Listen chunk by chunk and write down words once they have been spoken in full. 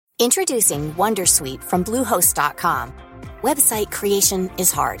Introducing Wondersuite from Bluehost.com. Website creation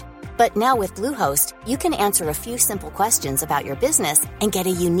is hard, but now with Bluehost, you can answer a few simple questions about your business and get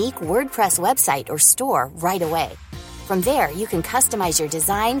a unique WordPress website or store right away. From there, you can customize your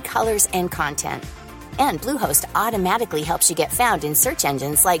design, colors, and content. And Bluehost automatically helps you get found in search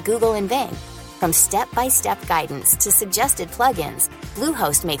engines like Google and Bing. From step-by-step guidance to suggested plugins,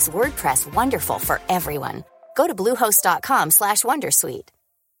 Bluehost makes WordPress wonderful for everyone. Go to bluehost.com/wondersuite.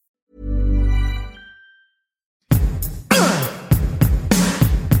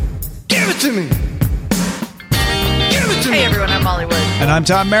 Give it to me. Give it to me. Hey everyone, I'm Molly Wood. And I'm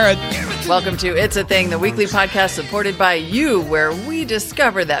Tom Merritt. Welcome to It's a Thing, the weekly podcast supported by you, where we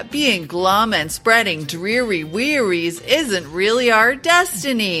discover that being glum and spreading dreary wearies isn't really our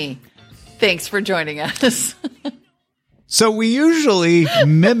destiny. Thanks for joining us. So we usually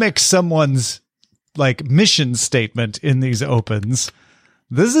mimic someone's mission statement in these opens.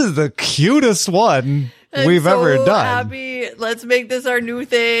 This is the cutest one we've ever done. Happy. Let's make this our new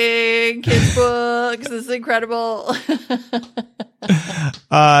thing. Kids books. This is incredible.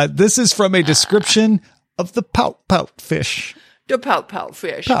 This is from a description of the pout-pout fish. The pout-pout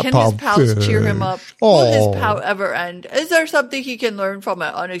fish. Pout, can pout his pouts fish. cheer him up? Will his pout ever end? Is there something he can learn from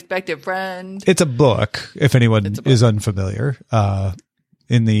an unexpected friend? It's a book, if anyone is unfamiliar,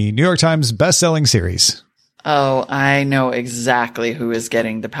 in the New York Times best-selling series. Oh, I know exactly who is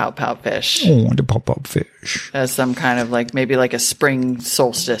getting the pout-pout fish. Oh, the pout-pout fish. As some kind of maybe a spring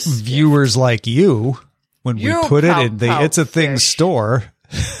solstice. Viewers like you, when we put it in the It's a Thing store,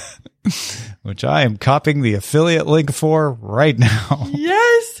 which I am copying the affiliate link for right now.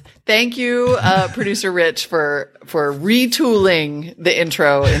 Yes. Thank you, producer Rich, for retooling the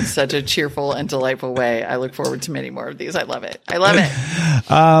intro in such a cheerful and delightful way. I look forward to many more of these. I love it. I love it.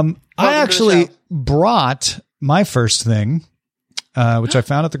 I actually brought my first thing, which I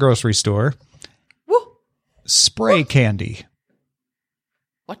found at the grocery store. Woo. Spray candy.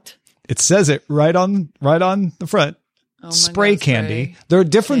 What? It says it right on the front. Oh Spray candy. There are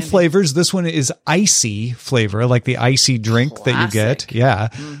different flavors. This one is icy flavor, like the icy drink that you get. Yeah.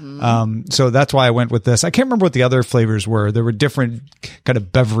 Mm-hmm. So that's why I went with this. I can't remember what the other flavors were. There were different kind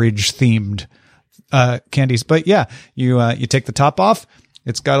of beverage themed candies. But yeah, you take the top off.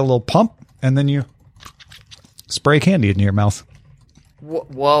 It's got a little pump, and then you spray candy into your mouth.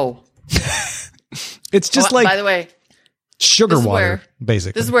 Whoa. It's just by the way, sugar water,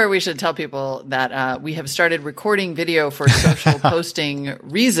 basically. This is where we should tell people that we have started recording video for social posting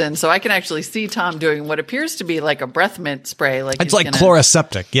reasons, so I can actually see Tom doing what appears to be like a breath mint spray. It's like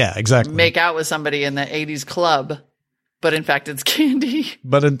chloroseptic. Yeah, exactly. Make out with somebody in the 80s club, but in fact it's candy.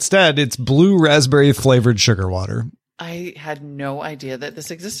 But instead, it's blue raspberry flavored sugar water. I had no idea that this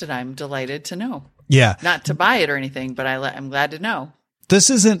existed. I'm delighted to know. Yeah. Not to buy it or anything, but I'm glad to know.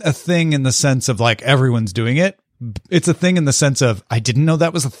 This isn't a thing in the sense of everyone's doing it. It's a thing in the sense of, I didn't know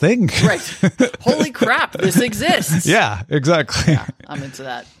that was a thing. Right. Holy crap, this exists. Yeah, exactly. Yeah, I'm into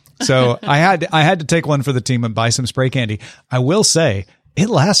that. So I had to take one for the team and buy some spray candy. I will say it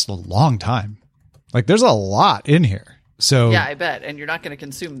lasts a long time. There's a lot in here. So yeah, I bet. And you're not going to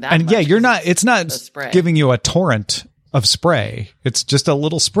consume that and much. Yeah, it's not giving you a torrent of spray. It's just a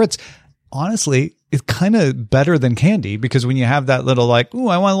little spritz. Honestly, it's kind of better than candy because when you have that little ooh,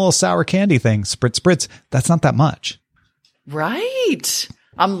 I want a little sour candy thing, spritz, that's not that much. Right.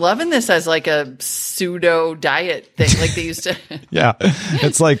 I'm loving this as a pseudo diet thing like they used to. Yeah.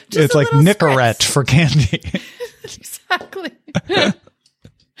 It's like Nicorette spritz for candy. Exactly.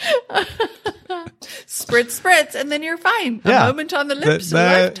 Spritz, and then you're fine. Yeah. A moment on the lips, a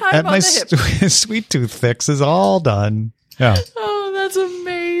lifetime on the hip. My sweet tooth fix is all done. Yeah. Oh, that's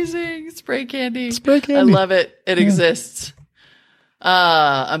amazing. Spray candy. I love it. It exists.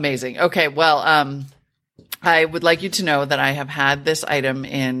 Amazing. Okay, well, I would like you to know that I have had this item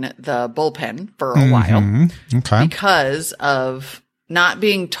in the bullpen for a while. Okay. Because of not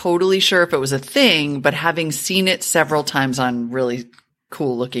being totally sure if it was a thing, but having seen it several times on really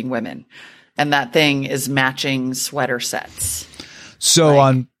cool looking women. And that thing is matching sweater sets. So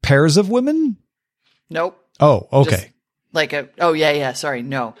on pairs of women? Nope. Oh, okay. Like a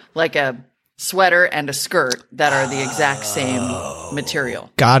sweater and a skirt that are the exact same material.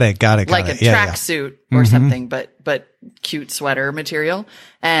 Got it. Like a tracksuit or something, but cute sweater material.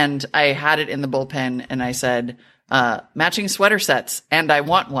 And I had it in the bullpen and I said, matching sweater sets, and I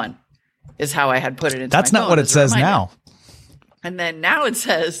want one, is how I had put it into That's my not phone what it as a says reminder. now. And then now it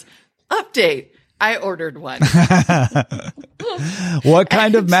says, update, I ordered one. What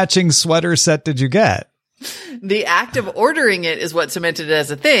kind of matching sweater set did you get? The act of ordering it is what cemented it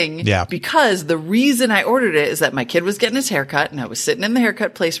as a thing. Yeah. Because the reason I ordered it is that my kid was getting his haircut and I was sitting in the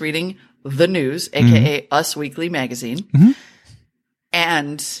haircut place reading the news, aka Us Weekly magazine.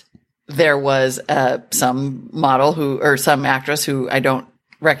 And there was some model or some actress who I don't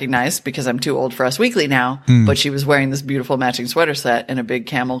recognize because I'm too old for Us Weekly now, but she was wearing this beautiful matching sweater set and a big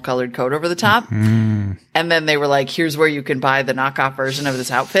camel colored coat over the top. And then they were like, here's where you can buy the knockoff version of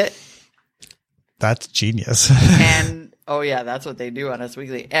this outfit. That's genius. And oh yeah, that's what they do on Us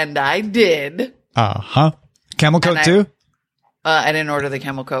Weekly. And I did. Camel coat too? I didn't order the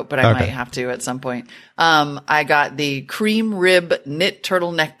camel coat, but I might have to at some point. I got the cream rib knit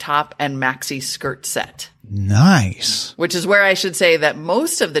turtleneck top and maxi skirt set. Nice. Which is where I should say that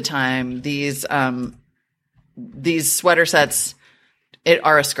most of the time these sweater sets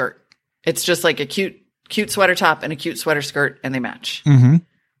are a skirt. It's just like a cute sweater top and a cute sweater skirt, and they match.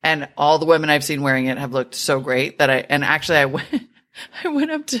 And all the women I've seen wearing it have looked so great that I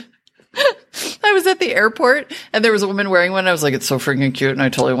went up to, I was at the airport and there was a woman wearing one. And I was like, it's so freaking cute. And I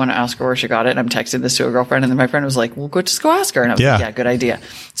totally want to ask her where she got it. And I'm texting this to a girlfriend. And then my friend was like, well, just go ask her. And I was like, yeah, good idea.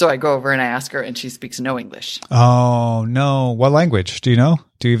 So I go over and I ask her and she speaks no English. Oh, no. What language? Do you know?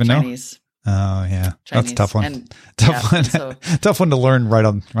 Do you even know? Chinese. Oh, yeah. Chinese. That's a tough one. And, tough one to learn right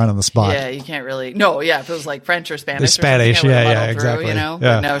on the spot. Yeah, you can't really. No, yeah, if it was like French or Spanish. Exactly. You know?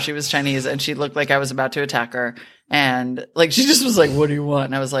 Yeah. But no, she was Chinese and she looked like I was about to attack her. And like, she just was like, what do you want?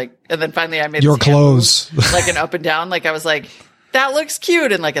 And I was like, and then finally I made your clothes, like an up and down. Like I was like, that looks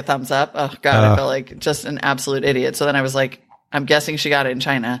cute. And like a thumbs up. Oh God, I felt like just an absolute idiot. So then I was like, I'm guessing she got it in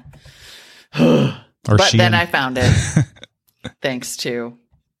China. But then I found it. Thanks to.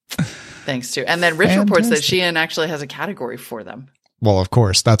 And then Rich reports that Shein actually has a category for them. Well, of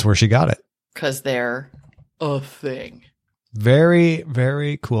course, that's where she got it. Because they're a thing. Very,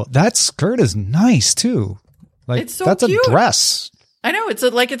 very cool. That skirt is nice too. Like it's so that's cute. A dress. I know it's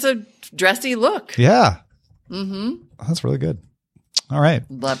a dressy look. Yeah. That's really good. All right.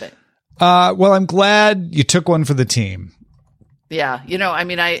 Love it. Well, I'm glad you took one for the team. Yeah. You know, I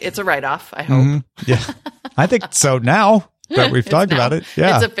mean, it's a write-off, I hope. Yeah. I think so now that we've talked about it.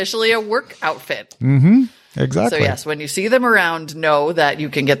 Yeah. It's officially a work outfit. Exactly. So yes, when you see them around, know that you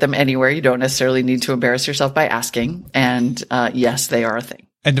can get them anywhere. You don't necessarily need to embarrass yourself by asking. And yes, they are a thing.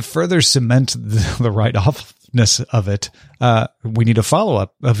 And to further cement the write-offness of it, we need a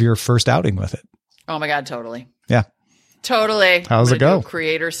follow-up of your first outing with it. Oh my God, totally. Yeah. Totally. How's it go?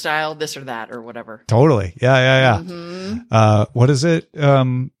 Creator style, this or that, or whatever. Totally. Yeah. What is it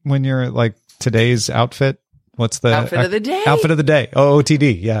when you're like today's outfit? What's the outfit of the day? Outfit of the day.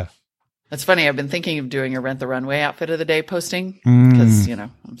 OOTD. Yeah. That's funny. I've been thinking of doing a Rent the Runway outfit of the day posting because, you know,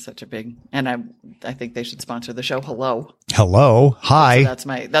 I'm such a big, and I think they should sponsor the show. Hello. Hi. So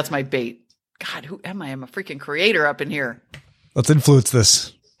that's my bait. God, who am I? I'm a freaking creator up in here. Let's influence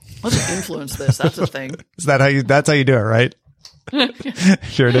this. Let's influence this. That's a thing. Is that that's how you do it, right?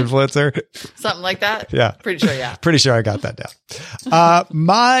 You're an influencer? Something like that? Yeah. Pretty sure, yeah. Pretty sure I got that down.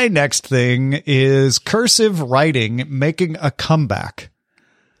 My next thing is cursive writing making a comeback.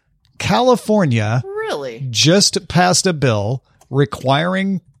 California really just passed a bill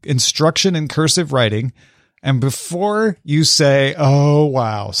requiring instruction in cursive writing. And before you say, oh,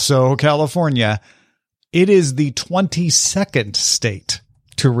 wow, so California, it is the 22nd state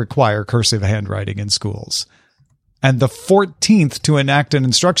to require cursive handwriting in schools and the 14th to enact an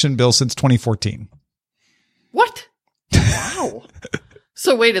instruction bill since 2014. What? Wow.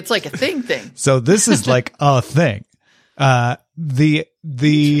 So wait, it's like a thing. So this is like a thing.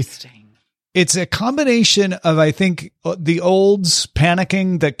 It's a combination of, I think, the olds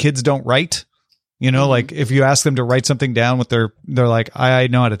panicking that kids don't write. You know, like if you ask them to write something down with they're like, I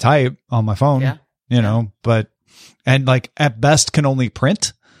know how to type on my phone, you know, and like at best can only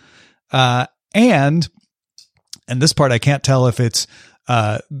print. And this part, I can't tell if it's,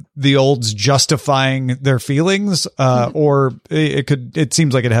 the olds justifying their feelings, or it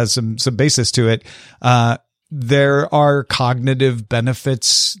seems like it has some basis to it. There are cognitive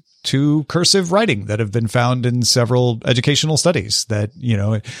benefits to cursive writing that have been found in several educational studies that, you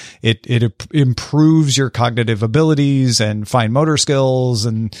know, it improves your cognitive abilities and fine motor skills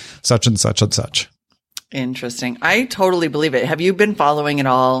and such and such and such. Interesting. I totally believe it. Have you been following at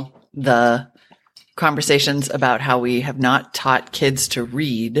all the conversations about how we have not taught kids to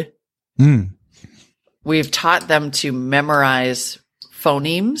read? We've taught them to memorize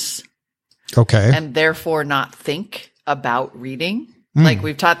phonemes. Okay. And therefore not think about reading. Like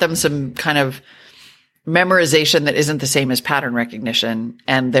we've taught them some kind of memorization that isn't the same as pattern recognition.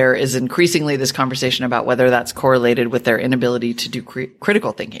 And there is increasingly this conversation about whether that's correlated with their inability to do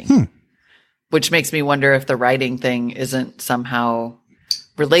critical thinking. which makes me wonder if the writing thing isn't somehow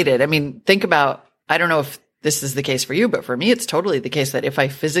related. I mean, think about, I don't know if this is the case for you, but for me, it's totally the case that if I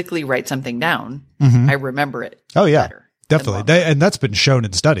physically write something down, I remember it. Oh, yeah. Better. Definitely. And that's been shown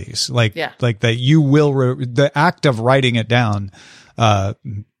in studies. Like that you will, the act of writing it down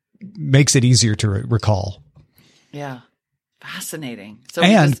makes it easier to recall. Yeah. Fascinating. So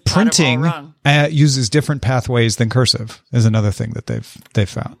and printing uses different pathways than cursive is another thing that they've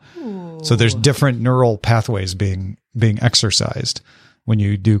found. Ooh. So there's different neural pathways being exercised when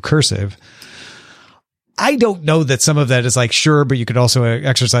you do cursive. I don't know that some of that is like, sure, but you could also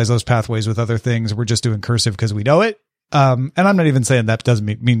exercise those pathways with other things. We're just doing cursive because we know it. And I'm not even saying that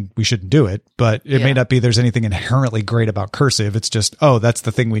doesn't mean we shouldn't do it, but it may not be there's anything inherently great about cursive. It's just, that's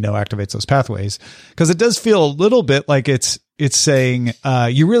the thing we know activates those pathways. Because it does feel a little bit like it's saying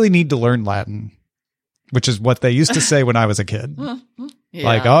you really need to learn Latin, which is what they used to say when I was a kid.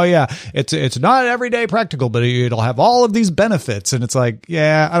 Like, it's not everyday practical, but it'll have all of these benefits. And it's like,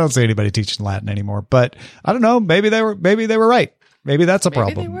 I don't see anybody teaching Latin anymore. But I don't know. Maybe they were right. Maybe that's a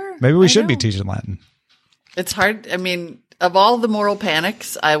problem. Maybe we should be teaching Latin. It's hard. I mean, of all the moral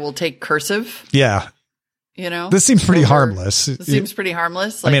panics, I will take cursive. Yeah. You know, this seems pretty harmless. This seems pretty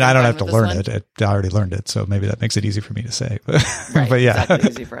harmless. Like, I mean, I don't have to learn it. I already learned it. So maybe that makes it easy for me to say. But yeah.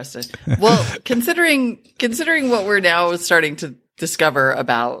 Exactly, easy for us to. Well, considering what we're now starting to discover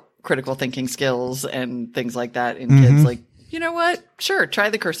about critical thinking skills and things like that in kids, like, you know what? Sure. Try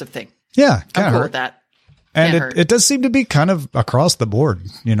the cursive thing. Yeah. I'm cool with that. And it does seem to be kind of across the board,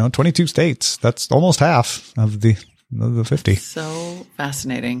 22 states. That's almost half of the 50. So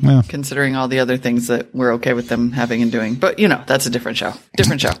fascinating, considering all the other things that we're okay with them having and doing. But, that's a different show.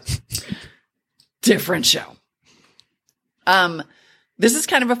 Different show. This is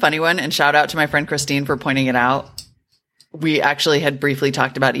kind of a funny one, and shout out to my friend Christine for pointing it out. We actually had briefly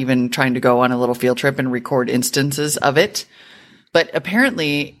talked about even trying to go on a little field trip and record instances of it. But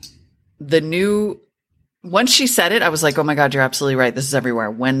apparently once she said it, I was like, oh my God, you're absolutely right. This is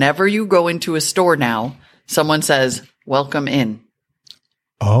everywhere. Whenever you go into a store now, someone says, welcome in.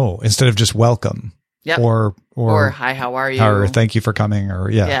 Oh, instead of just welcome. Yep. Or hi, how are you? Or thank you for coming.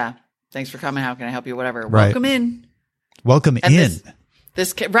 Or yeah. Thanks for coming. How can I help you? Whatever. Right. Welcome in. Welcome in.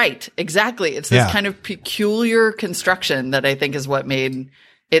 This right. Exactly. It's this kind of peculiar construction that I think is what made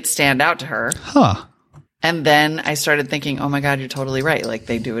it stand out to her. Huh. And then I started thinking, oh my God, you're totally right. Like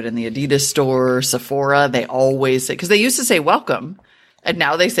they do it in the Adidas store, Sephora. They always say, because they used to say welcome and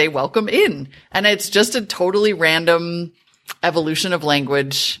now they say welcome in. And it's just a totally random evolution of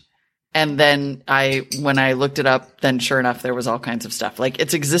language. And then when I looked it up, then sure enough, there was all kinds of stuff. Like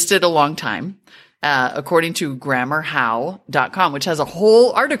it's existed a long time, according to grammarhow.com, which has a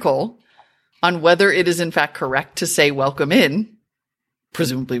whole article on whether it is in fact correct to say welcome in.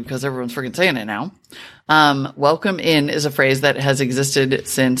 Presumably because everyone's freaking saying it now. Welcome in is a phrase that has existed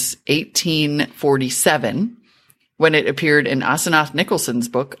since 1847 when it appeared in Asenath Nicholson's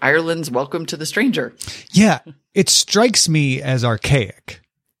book, Ireland's Welcome to the Stranger. Yeah. It strikes me as archaic.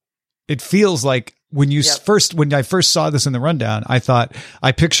 It feels like when I first saw this in the rundown,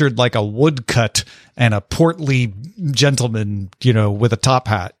 I pictured like a woodcut and a portly gentleman, with a top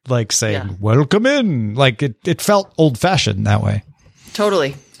hat, like saying, welcome in. Like it felt old fashioned that way.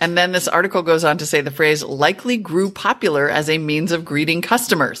 Totally. And then this article goes on to say the phrase likely grew popular as a means of greeting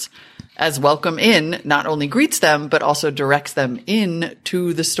customers, as welcome in not only greets them, but also directs them in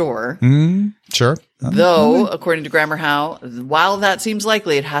to the store. Sure. Though, according to GrammarHow, while that seems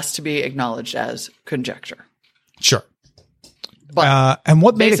likely, it has to be acknowledged as conjecture. Sure. But and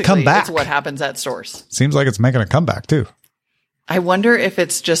what made it come back? It's what happens at stores. Seems like it's making a comeback, too. I wonder if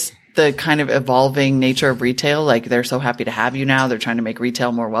it's just the kind of evolving nature of retail. Like they're so happy to have you now. They're trying to make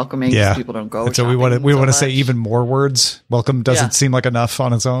retail more welcoming because people don't go. And so we want to say even more words. Welcome doesn't seem like enough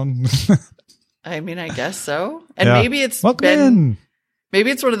on its own. I mean, I guess so. And maybe it's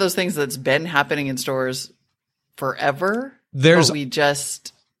maybe it's one of those things that's been happening in stores forever. But we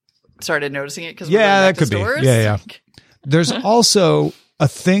just started noticing it because that could stores. Be. Yeah. There's also a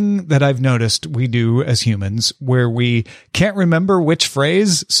thing that I've noticed we do as humans where we can't remember which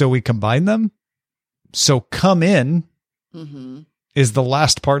phrase, so we combine them. So come in is the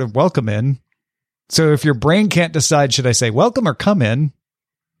last part of welcome in. So if your brain can't decide, should I say welcome or come in?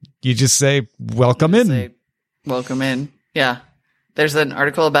 You just say welcome in. Welcome in. Yeah. There's an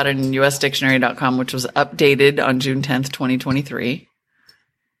article about it in usdictionary.com, which was updated on June 10th, 2023.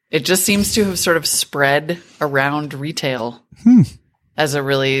 It just seems to have sort of spread around retail as a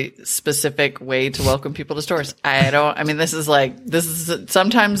really specific way to welcome people to stores. This is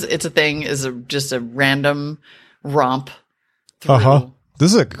sometimes it's a thing, just a random romp through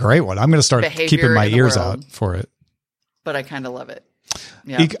This is a great one. I'm going to start Behavior keeping my in the ears world. out for it. But I kind of love it.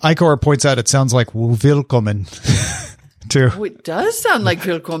 Yeah. Ikor points out it sounds like willkommen too. Oh, it does sound like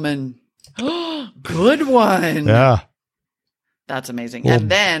willkommen. Good one. Yeah. That's amazing. Well,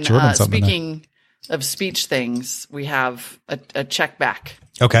 and then German something speaking of speech things, we have a check back.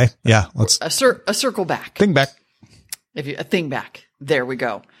 Okay. Yeah. Let's A circle back. think back. A thing back. There we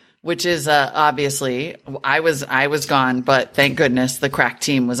go. Which is obviously I was gone, but thank goodness the crack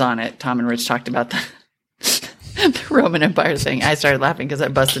team was on it. Tom and Rich talked about the Roman Empire thing. I started laughing because I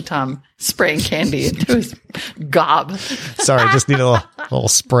busted Tom spraying candy into his gob. Sorry, just need a little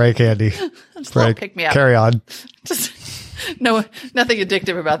spray candy. Spray. Pick me up. Carry on. Just nothing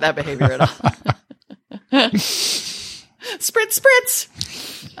addictive about that behavior at all. Spritz.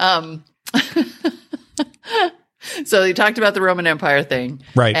 So he talked about the Roman Empire thing.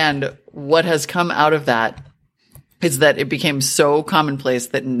 Right. And what has come out of that is that it became so commonplace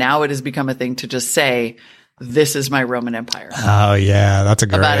that now it has become a thing to just say, this is my Roman Empire. Oh yeah, that's a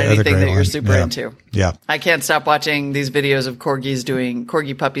great About anything that's a great that you're one. super into. Yeah. I can't stop watching these videos of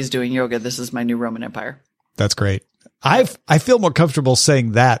corgi puppies doing yoga. This is my new Roman Empire. That's great. I feel more comfortable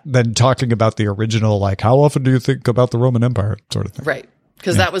saying that than talking about the original, like, how often do you think about the Roman Empire sort of thing? Right.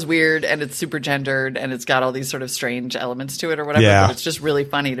 Because that was weird and it's super gendered and it's got all these sort of strange elements to it or whatever. Yeah. But it's just really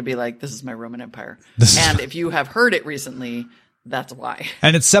funny to be like, this is my Roman Empire. And if you have heard it recently, that's why.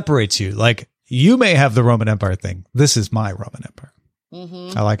 And it separates you. Like, you may have the Roman Empire thing. This is my Roman Empire.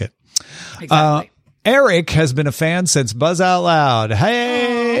 Mm-hmm. I like it. Exactly. Eric has been a fan since Buzz Out Loud.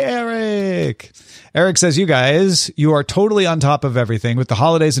 Hey, Eric. Eric says, you guys, you are totally on top of everything. With the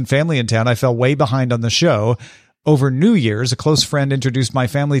holidays and family in town, I fell way behind on the show. Over New Year's, a close friend introduced my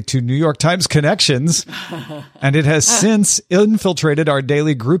family to New York Times Connections, and it has since infiltrated our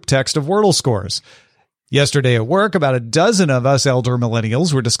daily group text of Wordle scores. Yesterday at work, about a dozen of us elder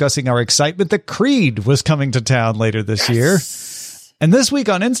millennials were discussing our excitement that Creed was coming to town later this year. And this week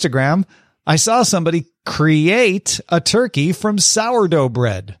on Instagram, I saw somebody create a turkey from sourdough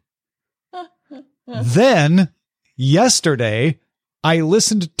bread. Then, yesterday, I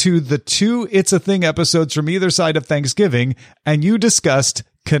listened to the 2 It's a Thing episodes from either side of Thanksgiving, and you discussed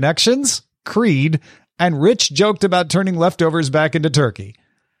Connections, Creed, and Rich joked about turning leftovers back into turkey.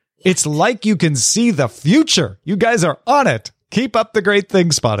 It's like you can see the future. You guys are on it. Keep up the great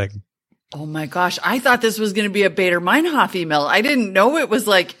thing spotting. Oh my gosh. I thought this was going to be a Bader Meinhof email. I didn't know it was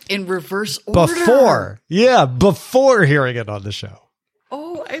like in reverse order. Before hearing it on the show.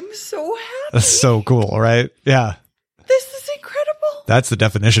 Oh, I'm so happy. That's so cool, right? Yeah. This is incredible. That's the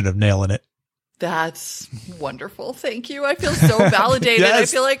definition of nailing it. That's wonderful. Thank you. I feel so validated. Yes. I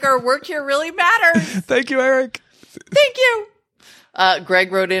feel like our work here really matters. Thank you, Eric. Thank you.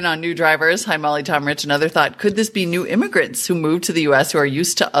 Greg wrote in on new drivers. Hi, Molly, Tom, Rich. Another thought. Could this be new immigrants who moved to the U.S. who are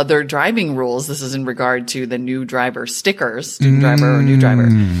used to other driving rules? This is in regard to the new driver stickers, student driver or new driver.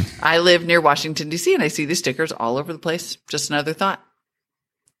 I live near Washington, D.C., and I see these stickers all over the place. Just another thought.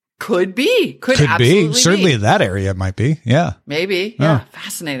 Could be. Could absolutely be. Certainly in that area it might be. Yeah. Maybe. Yeah.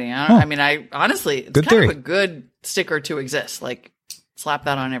 Fascinating. I mean, I honestly, it's Good kind theory. of a good sticker to exist. Like, slap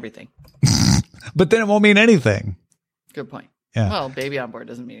that on everything. But then it won't mean anything. Good point. Yeah. Well, baby on board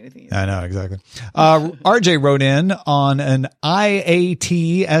doesn't mean anything either. I know, exactly. RJ wrote in on an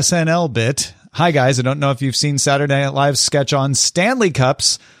IAT SNL bit. Hi, guys. I don't know if you've seen Saturday Night Live's sketch on Stanley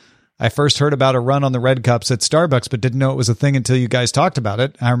Cups. I first heard about a run on the red cups at Starbucks, but didn't know it was a thing until you guys talked about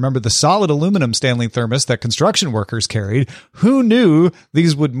it. I remember the solid aluminum Stanley thermos that construction workers carried. Who knew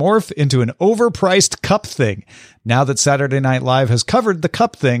these would morph into an overpriced cup thing? Now that Saturday Night Live has covered the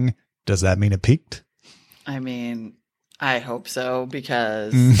cup thing, does that mean it peaked? I mean, I hope so,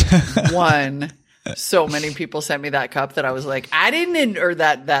 because one, so many people sent me that cup that I was like, I didn't, or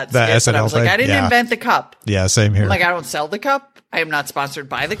that sketch that I was like, I didn't invent the cup. Yeah, same here. I'm like, I don't sell the cup. I am not sponsored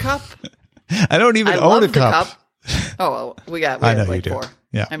by the cup. I don't even I own love a the cup. Oh, well, we I have know like you do. 4.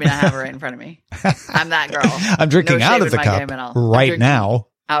 Yeah. I mean, I have it right in front of me. I'm that girl. I'm drinking No out shade of in the my cup game at all. right now.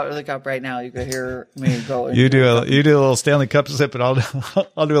 Out of the cup right now. You could hear me go. You do a little Stanley Cup sip, and I'll do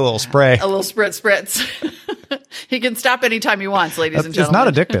a little spray. A little spritz. He can stop anytime he wants, ladies and It's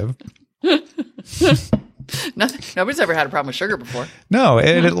gentlemen. not addictive. Nobody's ever had a problem with sugar before. No,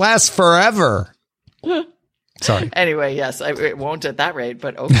 and it lasts forever. Sorry. Anyway, yes, it won't at that rate,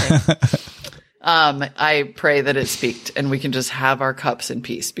 but okay. I pray that it's peaked and we can just have our cups in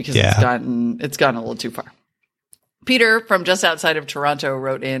peace because it's gone a little too far. Peter from just outside of Toronto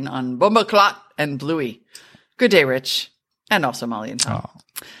wrote in on Bomba Clot and Bluey. Good day, Rich, and also Molly and Tom.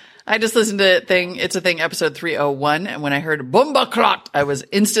 I just listened to It's a Thing, episode 301. And when I heard Bomba Clot, I was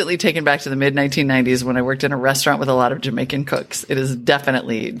instantly taken back to the mid 1990s when I worked in a restaurant with a lot of Jamaican cooks. It is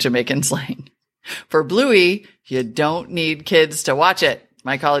definitely Jamaican slang. For Bluey, you don't need kids to watch it.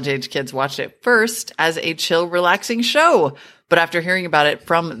 My college age kids watched it first as a chill, relaxing show. But after hearing about it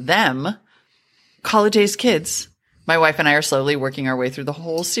from them, college age kids, my wife and I are slowly working our way through the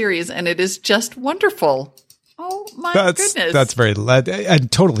whole series, and it is just wonderful. Oh my goodness. That's very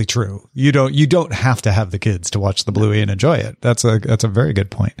and totally true. You don't have to have the kids to watch the Bluey and enjoy it. That's a very good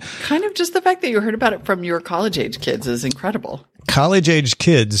point. Kind of just the fact that you heard about it from your college age kids is incredible. College age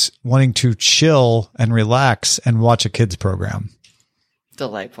kids wanting to chill and relax and watch a kids program.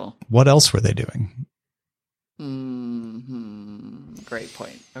 Delightful. What else were they doing? Great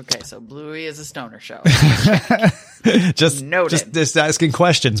point. Okay, so Bluey is a stoner show. Just asking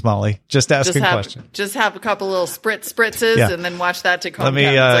questions, Molly. Just asking questions. Just have a couple little spritzes, Yeah. and then watch that to calm Let me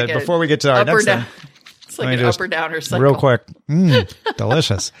down. It's like before we get to our next one, it's like an up or down or cycle. real quick.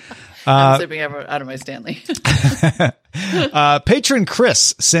 Delicious. I'm sipping out of my Stanley. Patron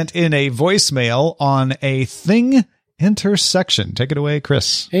Chris sent in a voicemail on a thing intersection. Take it away,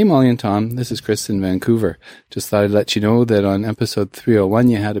 Chris. Hey, Molly and Tom. This is Chris in Vancouver. Just thought I'd let you know that on episode 301,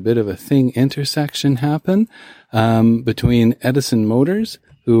 you had a bit of a thing intersection happen between Edison Motors,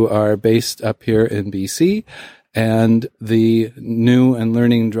 who are based up here in BC, and the new and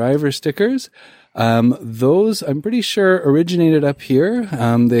learning driver stickers. Those, I'm pretty sure, originated up here.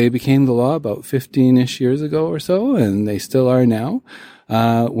 They became the law about 15-ish years ago or so, and they still are now.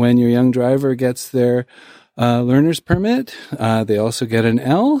 When your young driver gets their learner's permit, they also get an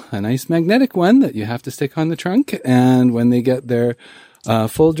L, a nice magnetic one that you have to stick on the trunk. And when they get their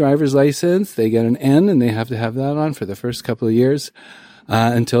full driver's license, they get an N, and they have to have that on for the first couple of years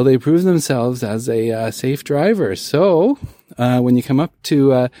until they prove themselves as a safe driver. So when you come up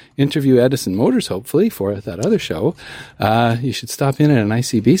to interview Edison Motors, hopefully, for that other show, you should stop in at an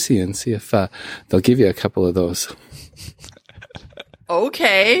ICBC and see if they'll give you a couple of those.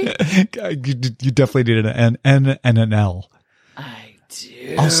 Okay. You definitely need an N and an L. I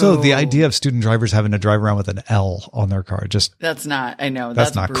do. Also, the idea of student drivers having to drive around with an L on their car, that's not, I know.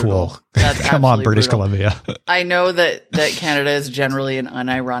 That's not brutal. cool. That's Come on, British brutal. Columbia. I know that Canada is generally an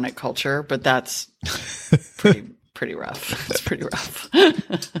unironic culture, but that's pretty rough. It's pretty rough.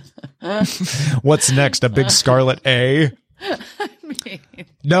 What's next? A big scarlet A?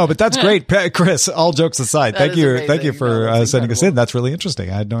 No, but that's great, Chris. All jokes aside, thank you for sending us in. That's really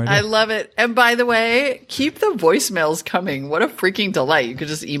interesting. I had no idea. I love it. And by the way, keep the voicemails coming. What a freaking delight! You could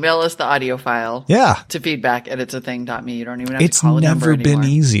just email us the audio file. Yeah, to feedback@itsathing.me. You don't even have to call a number anymore. It's never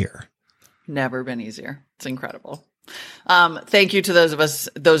been easier. Never been easier. It's incredible. Thank you to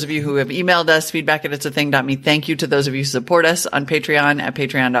those of you who have emailed us, feedback@itsathing.me. Thank you to those of you who support us on Patreon at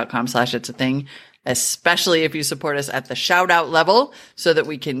patreon.com/itsathing. Especially if you support us at the shout out level so that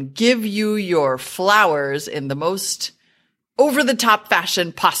we can give you your flowers in the most over the top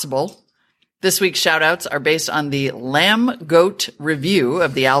fashion possible. This week's shout outs are based on the Lamb Goat review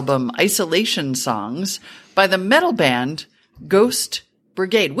of the album Isolation Songs by the metal band Ghost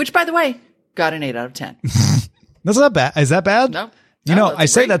Brigade, which by the way, got an 8 out of 10. That's not bad. Is that bad? No. I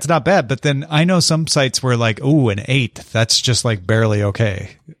say that's not bad, but then I know some sites where like, ooh, an 8. That's just like barely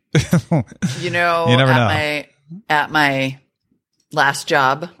okay. You never know. At my last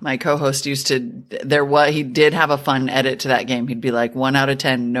job, my co-host he did have a fun edit to that game. He'd be like 1 out of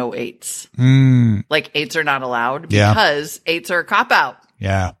 10, no 8s. Like 8s are not allowed because 8s are a cop out.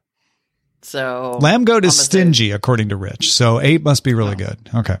 Yeah. So Lamb Goat is stingy according to Rich. So 8 must be really good.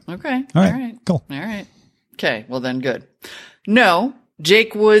 Okay. Okay. All right. Cool. All right. Okay. Well then good. No,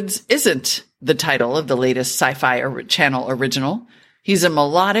 Jake Woods isn't the title of the latest Sci-Fi Channel original. He's a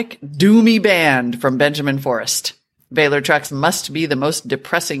melodic, doomy band from Benjamin Forest. Baylor trucks must be the most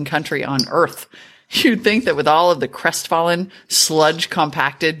depressing country on earth. You'd think that with all of the crestfallen,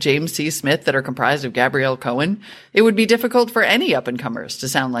 sludge-compacted James C. Smith that are comprised of Gabrielle Cohen, it would be difficult for any up-and-comers to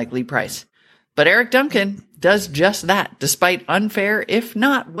sound like Lee Price. But Eric Duncan does just that, despite unfair, if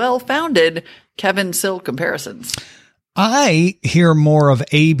not well-founded, Kevin Sill comparisons. I hear more of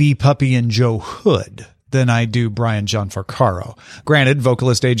A.B. Puppy and Joe Hood than I do Brian Gianforcaro. Granted,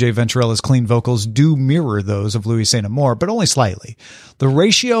 vocalist AJ Venturalla's clean vocals do mirror those of Louis St. Amour, but only slightly. The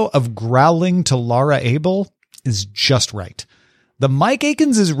ratio of growling to Laura Abel is just right. The Mike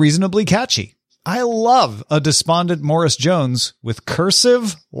Akins is reasonably catchy. I love a despondent Morris Jones with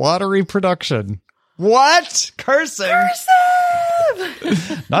cursive lottery production. What? Cursive?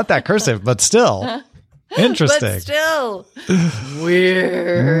 Not that cursive, but still. Interesting. But still.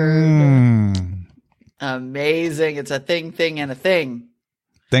 Weird. Amazing. It's a thing, and a thing.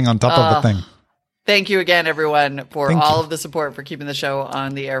 thing on top of a thing. Thank you again, everyone, for Thank all you. of the support for keeping the show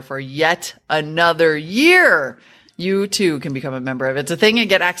on the air for yet another year. You, too, can become a member of It's a Thing and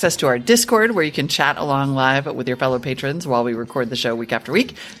get access to our Discord, where you can chat along live with your fellow patrons while we record the show week after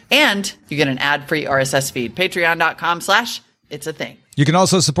week. And you get an ad-free RSS feed. Patreon.com/It's a Thing. You can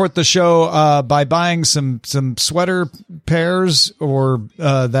also support the show by buying some sweater pairs or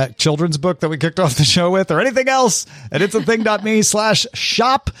that children's book that we kicked off the show with, or anything else at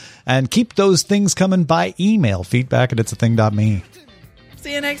it'sathing.me/shop. And keep those things coming by email. Feedback at it'sathing.me.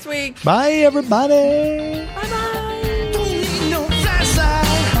 See you next week. Bye, everybody. Bye-bye. Don't need no flashlight.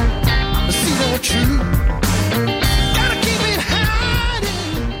 See the truth.